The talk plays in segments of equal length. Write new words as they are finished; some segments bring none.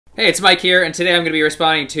Hey, it's Mike here, and today I'm going to be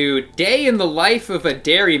responding to Day in the Life of a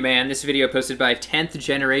Dairyman, this video posted by 10th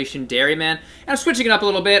Generation Dairyman. And I'm switching it up a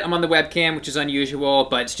little bit. I'm on the webcam, which is unusual,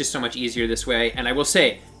 but it's just so much easier this way. And I will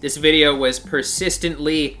say, this video was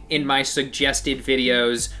persistently in my suggested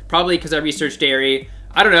videos, probably because I researched dairy.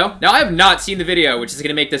 I don't know. Now, I have not seen the video, which is going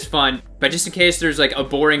to make this fun, but just in case there's like a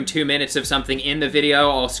boring 2 minutes of something in the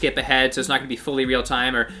video, I'll skip ahead, so it's not going to be fully real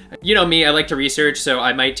time. Or, you know me, I like to research, so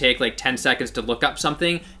I might take like 10 seconds to look up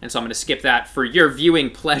something, and so I'm going to skip that for your viewing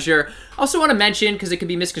pleasure. I also want to mention, because it can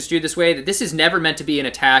be misconstrued this way, that this is never meant to be an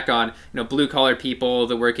attack on, blue-collar people,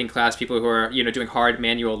 the working class people who are, doing hard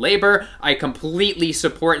manual labor. I completely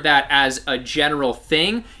support that as a general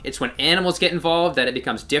thing. It's when animals get involved that it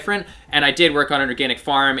becomes different, and I did work on an organic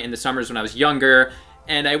farm in the summers when I was younger,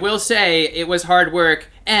 and I will say it was hard work,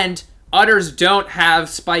 and udders don't have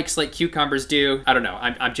spikes like cucumbers do. I don't know,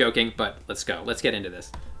 I'm joking, but let's go. Let's get into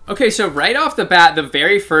this. Okay, so right off the bat, the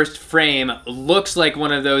very first frame looks like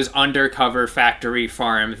one of those undercover factory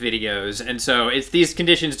farm videos, and so these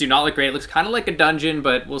conditions do not look great. It looks kind of like a dungeon,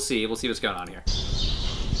 but we'll see. We'll see what's going on here.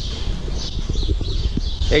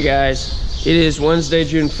 Hey guys, it is Wednesday,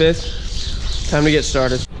 June 5th. Time to get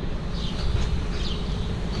started.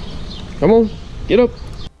 Come on, get up.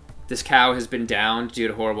 This cow has been downed due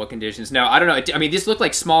to horrible conditions. No, I don't know. I mean, these look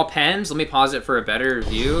like small pens. Let me pause it for a better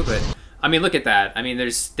view, but I mean, look at that. I mean,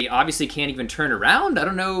 they obviously can't even turn around. I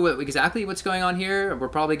don't know exactly what's going on here. We're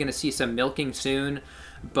probably going to see some milking soon,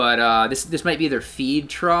 but this might be their feed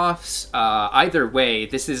troughs. Either way,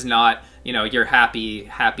 this is not, your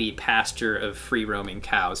happy pasture of free-roaming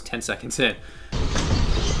cows. 10 seconds in.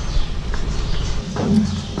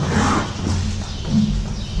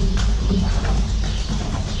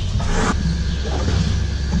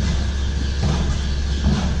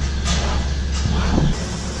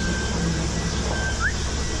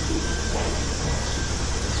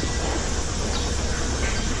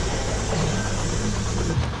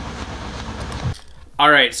 All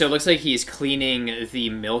right, so it looks like he's cleaning the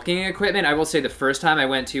milking equipment. I will say the first time I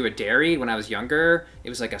went to a dairy when I was younger, it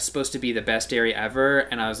was like supposed to be the best dairy ever,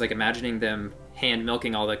 and I was like imagining them hand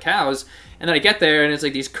milking all the cows, and then I get there and it's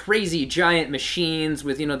like these crazy giant machines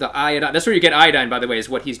with, the iodine. That's where you get iodine, by the way, is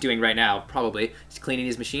what he's doing right now, probably. He's cleaning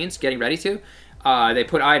these machines, getting ready to. They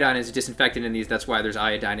put iodine as a disinfectant in these, that's why there's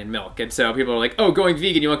iodine in milk. And so people are like, oh, going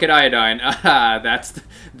vegan, you won't get iodine.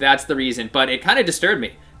 That's the reason. But it kind of disturbed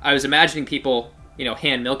me. I was imagining people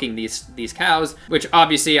hand milking these cows, which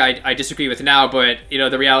obviously I disagree with now, but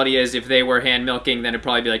the reality is if they were hand milking, then it'd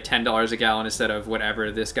probably be like $10 a gallon instead of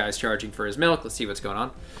whatever this guy's charging for his milk. Let's see what's going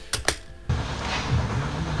on.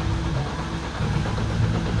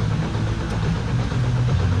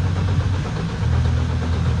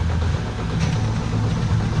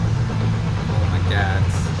 Oh my God.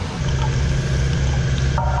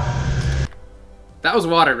 That was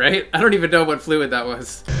water, right? I don't even know what fluid that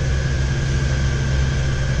was.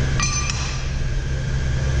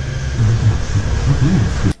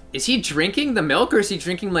 Is he drinking the milk, or is he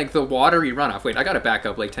drinking like the watery runoff? Wait, I gotta back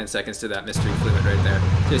up like 10 seconds to that mystery fluid right there.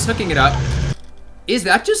 So he's hooking it up. Is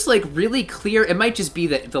that just like really clear? It might just be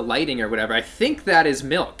the lighting or whatever. I think that is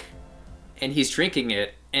milk, and he's drinking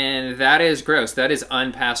it, and that is gross. That is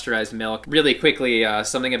unpasteurized milk. Really quickly,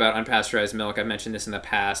 something about unpasteurized milk. I've mentioned this in the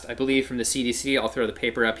past. I believe from the CDC, I'll throw the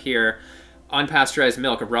paper up here. Unpasteurized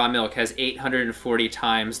milk, raw milk, has 840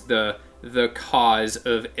 times the cause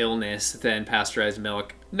of illness than pasteurized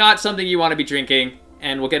milk. Not something you want to be drinking,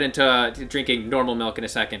 and we'll get into drinking normal milk in a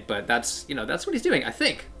second, but that's what he's doing, I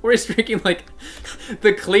think. Or he's drinking like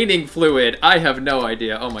the cleaning fluid. I have no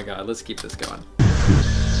idea. Oh my God, let's keep this going.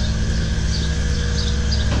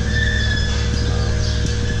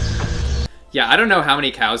 Yeah, I don't know how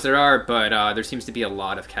many cows there are, but there seems to be a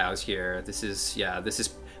lot of cows here. This is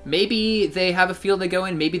maybe they have a field they go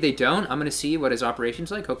in, maybe they don't. I'm gonna see what his operation's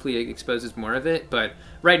like. Hopefully it exposes more of it. But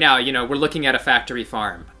right now, we're looking at a factory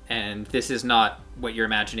farm, and this is not what you're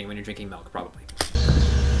imagining when you're drinking milk, probably.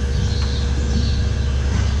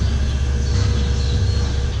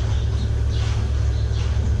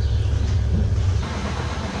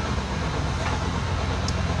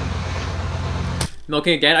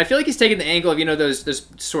 Milking again. I feel like he's taking the angle of, those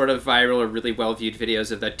sort of viral or really well-viewed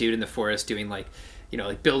videos of that dude in the forest doing like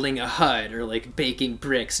building a hut or like baking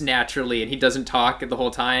bricks naturally, and he doesn't talk the whole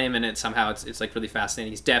time, and somehow it's like really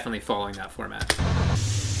fascinating. He's definitely following that format.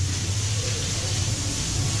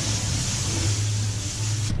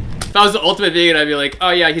 If I was the ultimate vegan, I'd be like,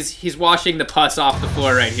 oh yeah, he's washing the pus off the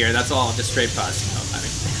floor right here. That's all just straight pus. I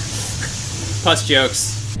mean, pus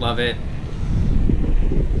jokes. Love it.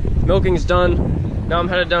 Milking's done. Now I'm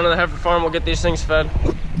headed down to the heifer farm. We'll get these things fed.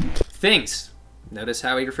 Things. Notice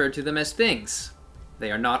how he referred to them as things.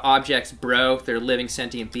 They are not objects, bro. They're living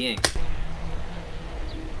sentient beings.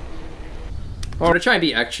 I'm gonna try and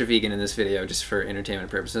be extra vegan in this video just for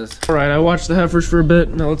entertainment purposes. All right, I watched the heifers for a bit.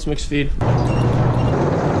 Now let's mix feed.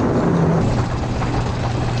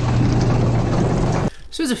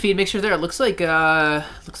 So there's a feed mixture there. It looks like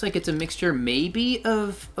it's a mixture maybe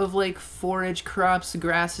of like forage crops,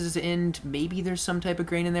 grasses, and maybe there's some type of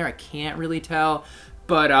grain in there. I can't really tell.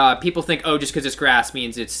 But people think, oh, just because it's grass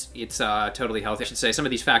means it's totally healthy. I should say some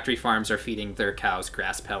of these factory farms are feeding their cows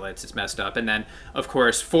grass pellets. It's messed up. And then, of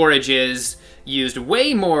course, forages used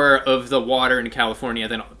way more of the water in California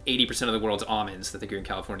than 80% of the world's almonds that they grew in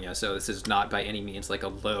California. So this is not by any means like a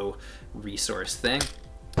low resource thing.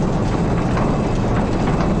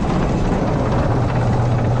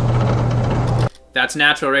 That's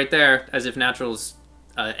natural right there, as if natural's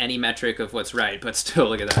any metric of what's right, but still,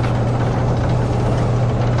 look at that.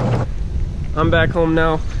 I'm back home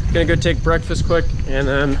now. Gonna go take breakfast quick, and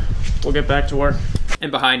then we'll get back to work.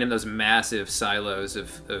 And behind him, those massive silos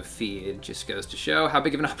of feed just goes to show how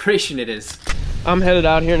big of an operation it is. I'm headed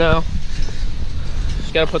out here now.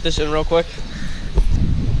 Just gotta put this in real quick.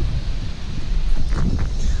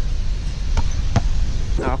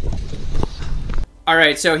 Oh. All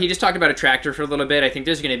right, so he just talked about a tractor for a little bit. I think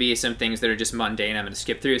there's gonna be some things that are just mundane I'm gonna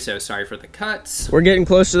skip through, so sorry for the cuts. We're getting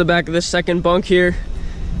close to the back of this second bunk here.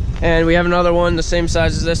 And we have another one the same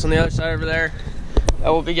size as this on the other side over there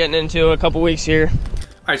that we'll be getting into in a couple weeks here.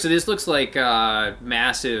 All right, so this looks like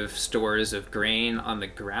massive stores of grain on the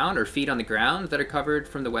ground, or feed on the ground, that are covered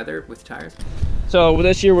from the weather with tires. So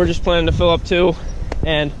this year we're just planning to fill up 2,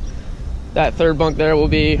 and that third bunk there will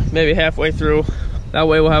be maybe halfway through. That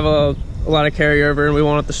way we'll have a lot of carryover, and we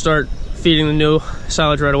won't have to start feeding the new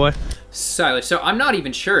silage right away. Silage. So I'm not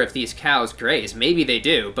even sure if these cows graze. Maybe they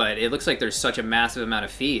do, but it looks like there's such a massive amount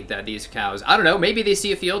of feed that these cows, I don't know, maybe they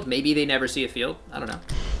see a field, maybe they never see a field. I don't know.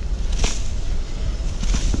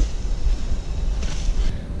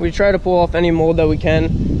 We try to pull off any mold that we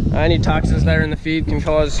can. Any toxins that are in the feed can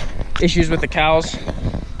cause issues with the cows.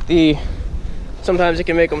 Sometimes it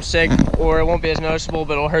can make them sick, or it won't be as noticeable,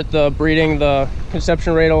 but it'll hurt the breeding. The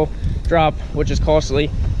conception rate will drop, which is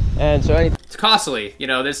costly. And so it's costly, you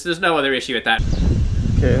know, there's no other issue with that.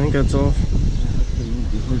 Okay, I think that's all.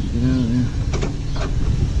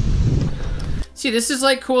 See, this is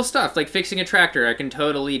like cool stuff, like fixing a tractor. I can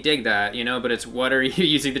totally dig that, you know, but it's what are you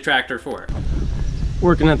using the tractor for?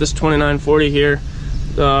 Working at this 2940 here.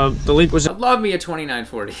 The leak was... I love me a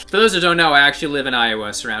 2940. For those who don't know, I actually live in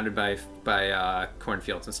Iowa, surrounded by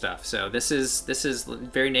cornfields and stuff. So this is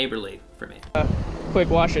very neighborly for me. Quick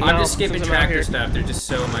wash it. I'm just skipping tractor stuff. There's just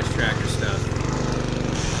so much tractor stuff.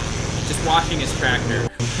 Just washing his tractor.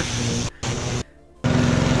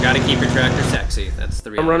 Gotta keep your tractor sexy. That's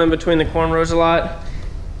the reality. I'm running between the corn rows a lot.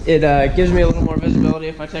 It gives me a little more visibility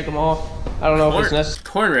if I take them off. I don't know if it's necessary.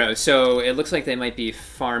 Corn rows, so it looks like they might be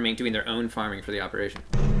doing their own farming for the operation.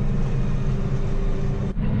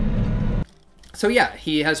 So yeah,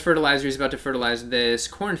 he has fertilizer. He's about to fertilize this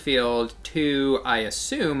cornfield to, I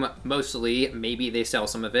assume, mostly, maybe they sell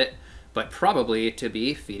some of it, but probably to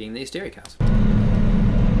be feeding these dairy cows.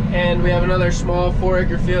 And we have another small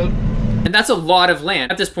 4-acre field. And that's a lot of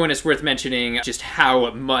land. At this point, it's worth mentioning just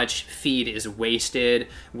how much feed is wasted.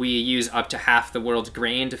 We use up to half the world's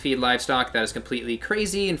grain to feed livestock. That is completely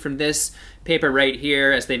crazy. And from this paper right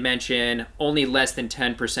here, as they mention, only less than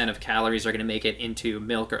 10% of calories are going to make it into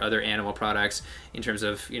milk or other animal products in terms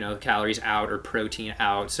of, you know, calories out or protein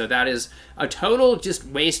out. So that is a total just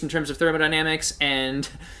waste in terms of thermodynamics. And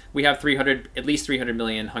we have at least 300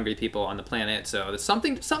 million hungry people on the planet. So that's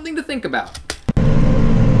something to think about.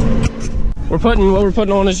 What we're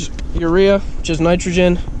putting on is urea, which is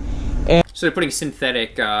nitrogen. And so they're putting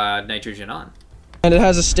synthetic nitrogen on. And it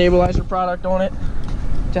has a stabilizer product on it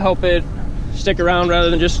to help it stick around rather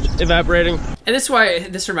than just evaporating. And that's why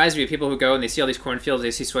this reminds me of people who go and they see all these cornfields,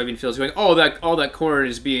 they see soybean fields going, oh, all that corn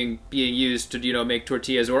is being used to, you know, make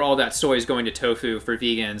tortillas, or all that soy is going to tofu for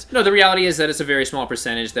vegans. No, the reality is that it's a very small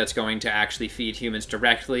percentage that's going to actually feed humans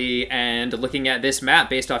directly. And looking at this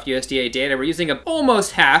map based off USDA data, we're using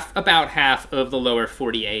about half of the lower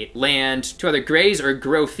 48 land to either graze or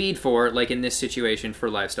grow feed for, like in this situation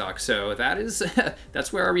for livestock. So that is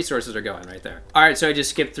that's where our resources are going right there. All right, so I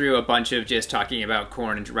just skipped through a bunch of just talking about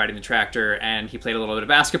corn and riding the tractor, and he played a little bit of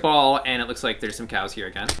basketball, and it looks like there's some cows here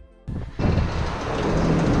again.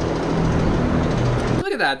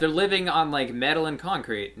 Look at that, they're living on like metal and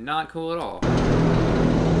concrete. Not cool at all.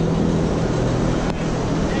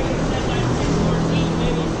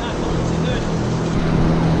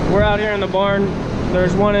 We're out here in the barn.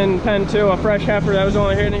 There's one in pen 2, a fresh heifer that was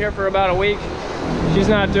only in here for about a week. she's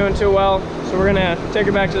not doing too well, so we're gonna take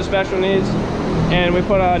her back to the special needs, and we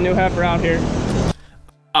put a new heifer out here.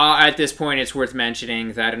 At this point, it's worth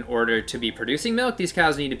mentioning that in order to be producing milk, these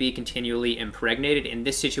cows need to be continually impregnated. In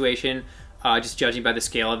this situation, just judging by the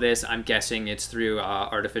scale of this, I'm guessing it's through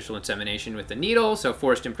artificial insemination with the needle, so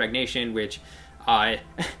forced impregnation, which I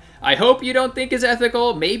hope you don't think is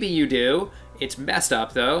ethical. Maybe you do. It's messed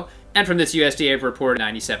up, though. And from this USDA report,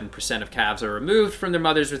 97% of calves are removed from their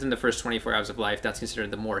mothers within the first 24 hours of life. That's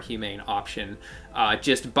considered the more humane option.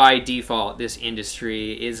 Just by default, this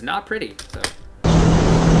industry is not pretty. So.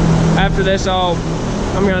 After this,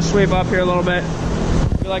 I'm gonna sweep up here a little bit.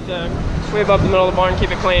 We like to sweep up the middle of the barn,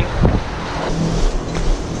 keep it clean.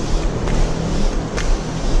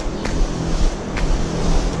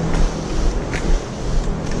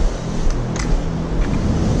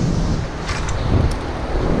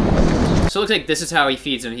 So it looks like this is how he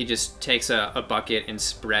feeds them. He just takes a bucket and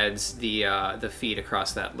spreads the feed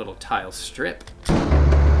across that little tile strip.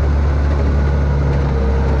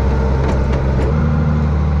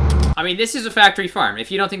 I mean, this is a factory farm. If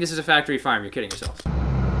you don't think this is a factory farm, you're kidding yourself.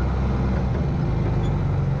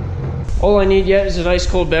 All I need yet is an ice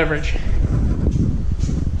cold beverage.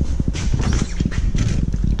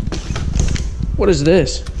 What is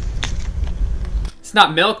this? It's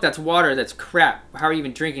not milk, that's water, that's crap. How are you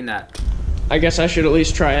even drinking that? I guess I should at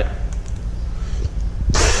least try it.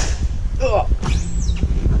 Ugh.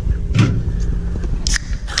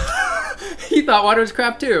 He thought water was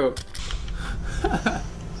crap too.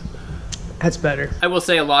 That's better. I will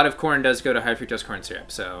say a lot of corn does go to high fructose corn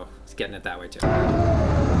syrup, so it's getting it that way too.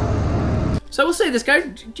 So I will say this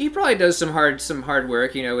guy, he probably does some hard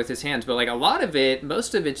work, you know, with his hands, but like a lot of it,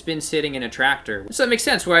 most of it's been sitting in a tractor. So that makes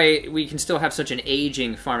sense why we can still have such an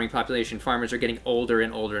aging farming population. Farmers are getting older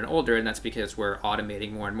and older and older, and that's because we're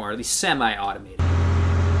automating more and more, at least semi-automating.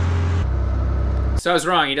 So I was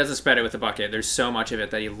wrong, he doesn't spread it with a bucket. There's so much of it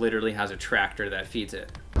that he literally has a tractor that feeds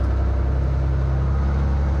it.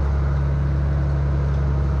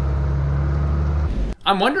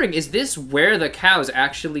 I'm wondering, is this where the cows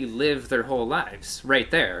actually live their whole lives? Right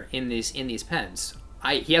there, in these pens.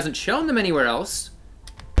 He hasn't shown them anywhere else.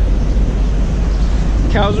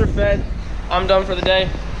 Cows are fed. I'm done for the day.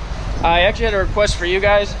 I actually had a request for you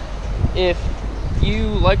guys. If you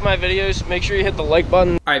like my videos, make sure you hit the like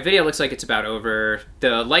button. All right, video looks like it's about over.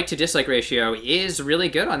 The like to dislike ratio is really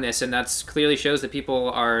good on this, and that's clearly shows that people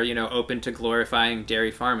are, you know, open to glorifying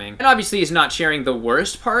dairy farming. And obviously he's not sharing the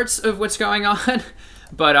worst parts of what's going on,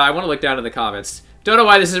 but I want to look down in the comments. Don't know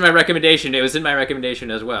why this is my recommendation. It was in my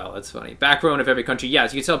recommendation as well. That's funny. Backbone of every country.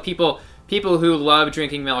 Yes, you can tell people who love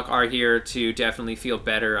drinking milk are here to definitely feel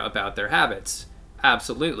better about their habits.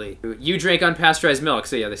 Absolutely. You drink unpasteurized milk,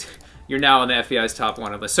 so yeah, you're now on the FBI's top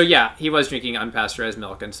wanted list. So yeah, he was drinking unpasteurized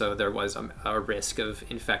milk, and so there was a risk of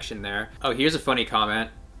infection there. Oh, here's a funny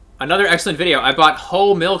comment. Another excellent video. I bought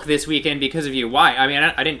whole milk this weekend because of you. Why? I mean,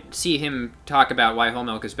 I didn't see him talk about why whole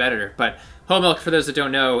milk is better, but whole milk, for those that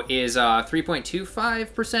don't know, is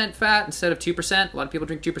 3.25% fat instead of 2%. A lot of people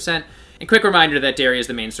drink 2%. And quick reminder that dairy is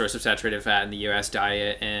the main source of saturated fat in the US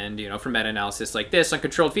diet, and, you know, from meta-analysis like this on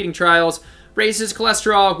controlled feeding trials, raises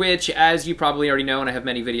cholesterol, which, as you probably already know, and I have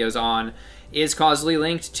many videos on, is causally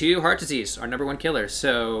linked to heart disease, our #1 killer.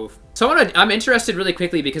 So I'm interested really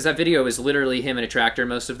quickly, because that video is literally him in a tractor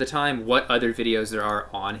most of the time, what other videos there are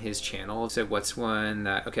on his channel. So what's one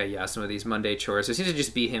that, okay, yeah, some of these Monday chores. So it seems to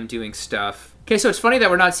just be him doing stuff. Okay, so it's funny that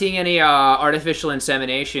we're not seeing any artificial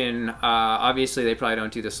insemination. Obviously, they probably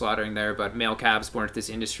don't do the slaughtering there, but male calves born to this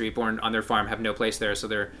industry, born on their farm, have no place there, so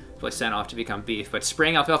they're probably sent off to become beef. But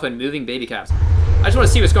spraying alfalfa and moving baby calves. I just want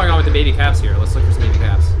to see what's going on with the baby calves here. Let's look for some baby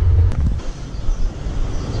calves.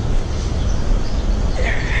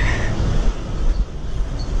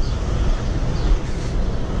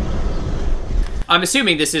 I'm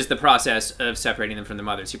assuming this is the process of separating them from the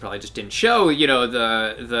mothers. He probably just didn't show, you know,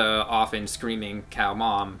 the often screaming cow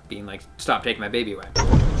mom being like, "Stop taking my baby away."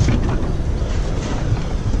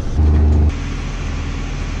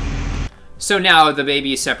 So now the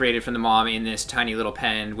baby is separated from the mom in this tiny little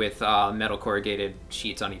pen with metal corrugated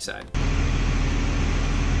sheets on each side.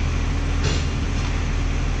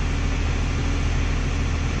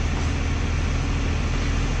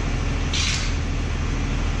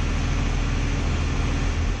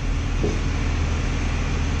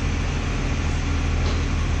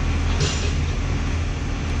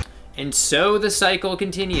 And so the cycle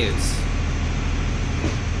continues.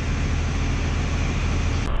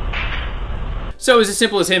 So it was as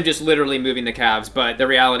simple as him just literally moving the calves, but the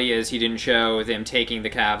reality is he didn't show them taking the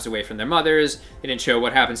calves away from their mothers. They didn't show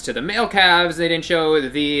what happens to the male calves. They didn't show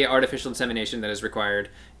the artificial insemination that is required,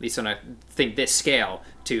 at least on I think this scale,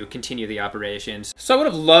 to continue the operations. So I would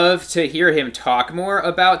have loved to hear him talk more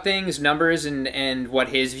about things, numbers, and what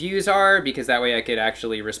his views are, because that way I could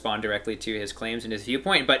actually respond directly to his claims and his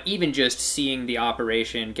viewpoint. But even just seeing the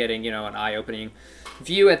operation, getting, you know, an eye-opening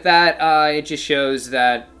view at that, it just shows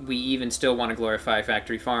that we even still want to glorify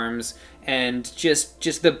factory farms, and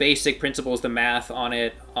just the basic principles, the math on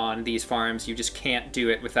it, on these farms, you just can't do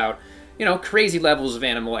it without, you know, crazy levels of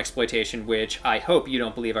animal exploitation, which I hope you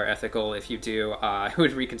don't believe are ethical. If you do, I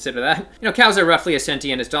would reconsider that. You know, cows are roughly as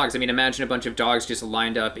sentient as dogs. I mean, imagine a bunch of dogs just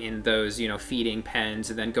lined up in those, you know, feeding pens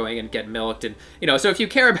and then going and get milked. And, you know, so if you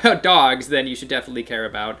care about dogs, then you should definitely care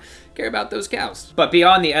about those cows. But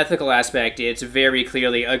beyond the ethical aspect, it's very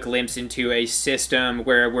clearly a glimpse into a system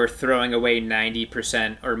where we're throwing away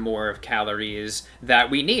 90% or more of calories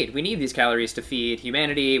that we need. We need these calories to feed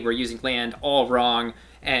humanity. We're using land all wrong.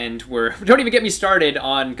 And don't even get me started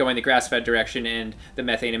on going the grass-fed direction and the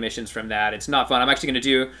methane emissions from that. It's not fun. I'm actually going to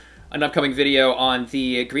do an upcoming video on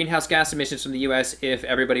the greenhouse gas emissions from the US if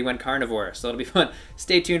everybody went carnivore. So it'll be fun.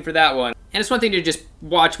 Stay tuned for that one. And it's one thing to just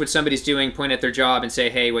watch what somebody's doing, point at their job, and say,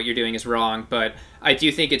 hey, what you're doing is wrong. But I do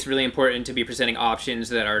think it's really important to be presenting options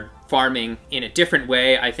that are farming in a different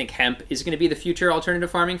way. I think hemp is going to be the future alternative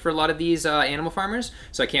farming for a lot of these animal farmers.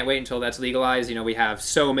 So I can't wait until that's legalized. You know, we have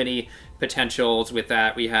so many potentials with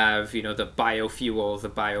that. We have, you know, the biofuel, the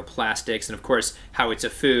bioplastics, and of course, how it's a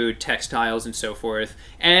food, textiles, and so forth.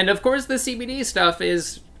 And of course, the CBD stuff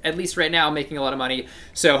is, at least right now, making a lot of money.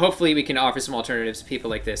 So hopefully we can offer some alternatives to people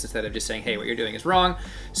like this instead of just saying, hey, what you're doing is wrong.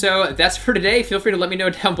 So that's for today. Feel free to let me know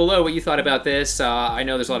down below what you thought about this. I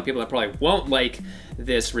know there's a lot of people that probably won't like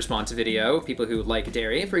this response video, people who like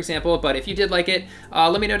dairy, for example. But if you did like it,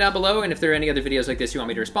 let me know down below. And if there are any other videos like this you want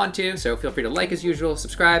me to respond to, so feel free to like as usual,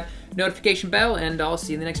 subscribe, notification bell, and I'll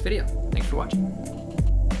see you in the next video. Thanks for watching.